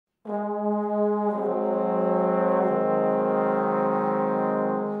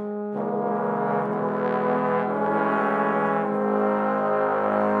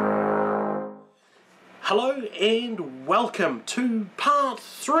and welcome to part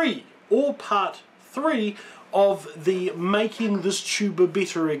 3 of the Making This Tuba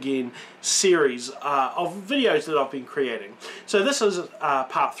Better Again series of videos that I've been creating. So this is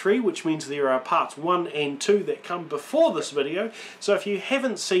part 3, which means there are parts 1 and 2 that come before this video. So if you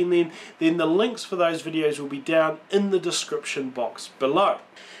haven't seen them, then the links for those videos will be down in the description box below.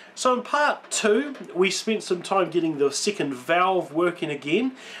 So in part 2 we spent some time getting the second valve working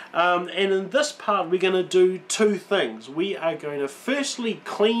again, and in this part we're going to do two things. We are going to firstly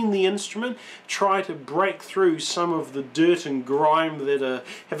clean the instrument, try to break through some of the dirt and grime that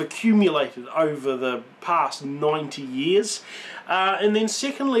have accumulated over the past 90 years, and then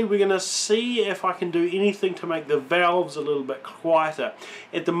secondly we're going to see if I can do anything to make the valves a little bit quieter.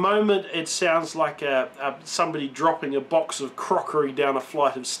 At the moment it sounds like somebody dropping a box of crockery down a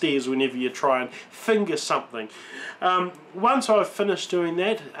flight of stairs whenever you try and finger something. Once I've finished doing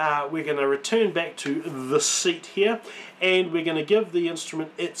that, we're going to return back to the seat here and we're going to give the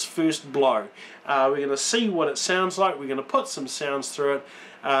instrument its first blow. We're going to see what it sounds like, we're going to put some sounds through it,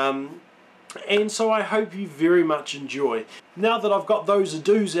 and so I hope you very much enjoy. Now that I've got those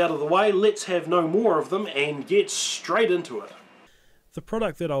ados out of the way, let's have no more of them and get straight into it. The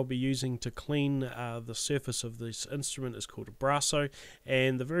product that I'll be using to clean the surface of this instrument is called a brasso,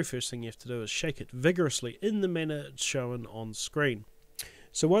 and the very first thing you have to do is shake it vigorously in the manner shown on screen.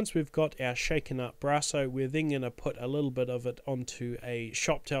 So once we've got our shaken up brasso, we're then going to put a little bit of it onto a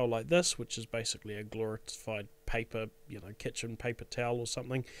shop towel like this, which is basically a glorified paper, kitchen paper towel or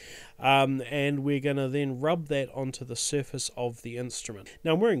something, and we're going to then rub that onto the surface of the instrument.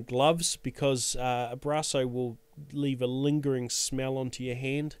 Now I'm wearing gloves because a brasso will leave a lingering smell onto your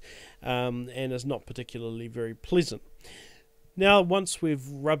hand, and is not particularly very pleasant. Now once we've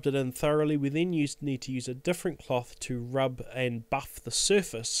rubbed it in thoroughly, we then need to use a different cloth to rub and buff the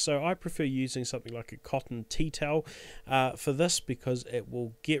surface. So I prefer using something like a cotton tea towel for this, because it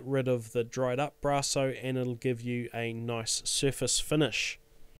will get rid of the dried up brasso and it'll give you a nice surface finish.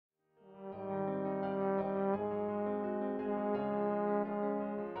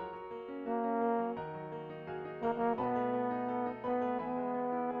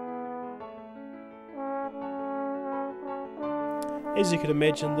 As you can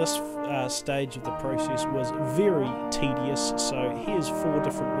imagine, this stage of the process was very tedious, so here's 4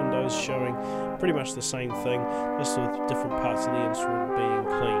 different windows showing pretty much the same thing, just with different parts of the instrument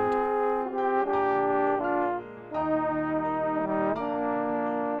being cleaned.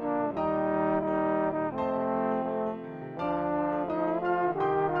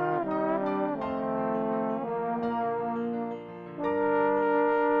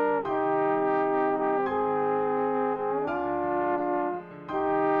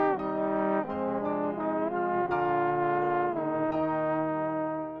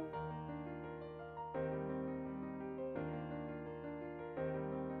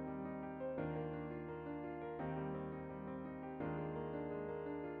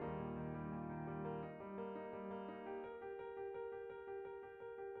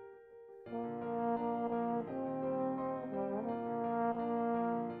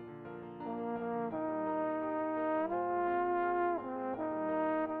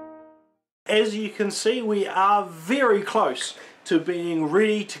 As you can see, we are very close to being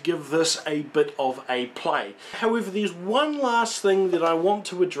ready to give this a bit of a play. However, there's one last thing that I want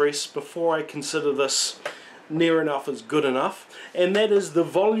to address before I consider this near enough as good enough, and that is the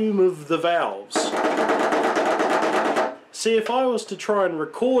volume of the valves. See, if I was to try and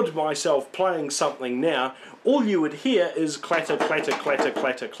record myself playing something now, all you would hear is clatter, clatter, clatter,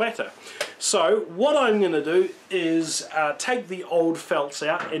 clatter, clatter. So what I'm going to do is take the old felts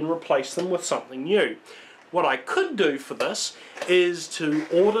out and replace them with something new. What I could do for this is to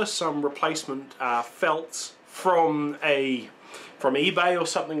order some replacement felts from eBay or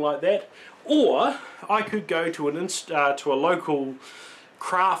something like that, or I could go to a local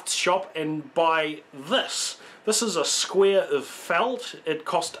craft shop and buy this. This is a square of felt. It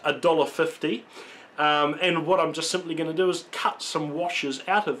cost $1.50. And what I'm just simply going to do is cut some washes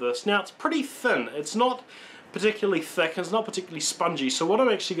out of this. Now it's pretty thin, it's not particularly thick, it's not particularly spongy, so what I'm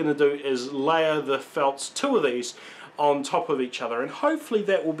actually going to do is layer the felts, 2 of these, on top of each other, and hopefully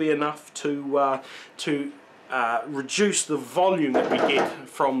that will be enough to reduce the volume that we get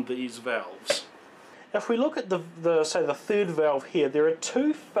from these valves. If we look at say the third valve here, there are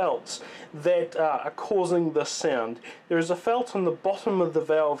 2 felts that are causing this sound. There is a felt on the bottom of the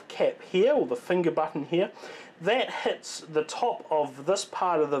valve cap here, or the finger button here, that hits the top of this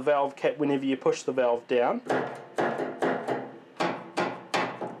part of the valve cap whenever you push the valve down.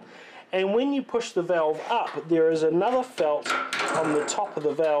 And when you push the valve up, there is another felt on the top of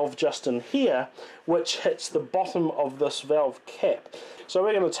the valve just in here, which hits the bottom of this valve cap. So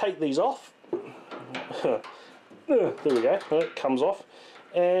we're going to take these off. There we go, it comes off,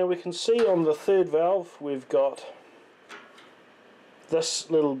 and we can see on the third valve we've got this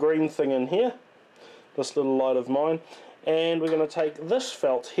little green thing in here, this little light of mine, and we're going to take this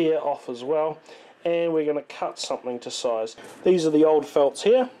felt here off as well, and we're going to cut something to size. These are the old felts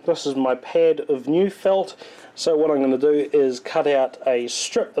here, this is my pad of new felt, so what I'm going to do is cut out a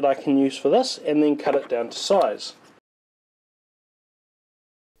strip that I can use for this and then cut it down to size.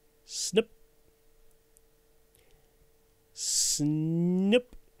 Snip,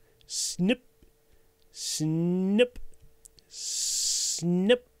 snip, snip, snip,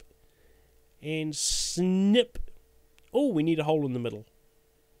 snip, and snip. Oh, we need a hole in the middle.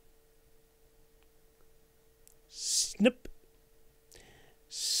 Snip,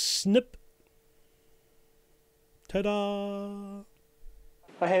 snip, ta-da!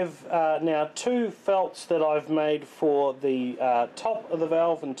 I have now two felts that I've made for the top of the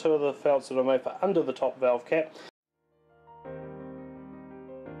valve and two of the felts that I made for under the top valve cap.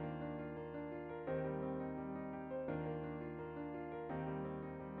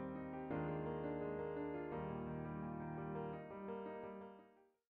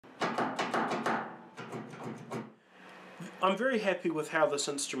 I'm very happy with how this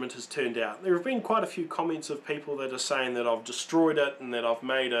instrument has turned out. There have been quite a few comments of people that are saying that I've destroyed it and that I've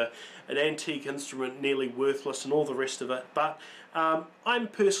made an antique instrument nearly worthless and all the rest of it, but I'm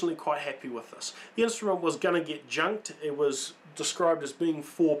personally quite happy with this. The instrument was going to get junked. It was described as being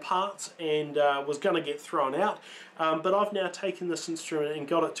 4 parts and was going to get thrown out, but I've now taken this instrument and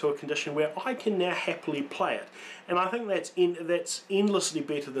got it to a condition where I can now happily play it, and I think that's endlessly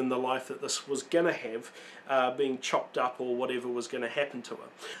better than the life that this was going to have, being chopped up or whatever was going to happen to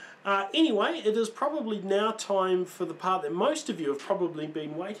it. Anyway, it is probably now time for the part that most of you have probably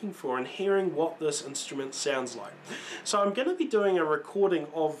been waiting for and hearing what this instrument sounds like. So I'm going to be doing a recording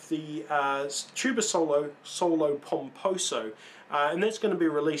of the Tuba Solo Pomposo, and that's going to be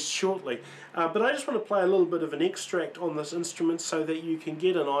released shortly. But I just want to play a little bit of an extract on this instrument so that you can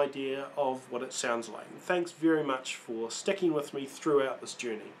get an idea of what it sounds like. And thanks very much for sticking with me throughout this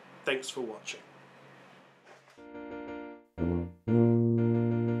journey. Thanks for watching.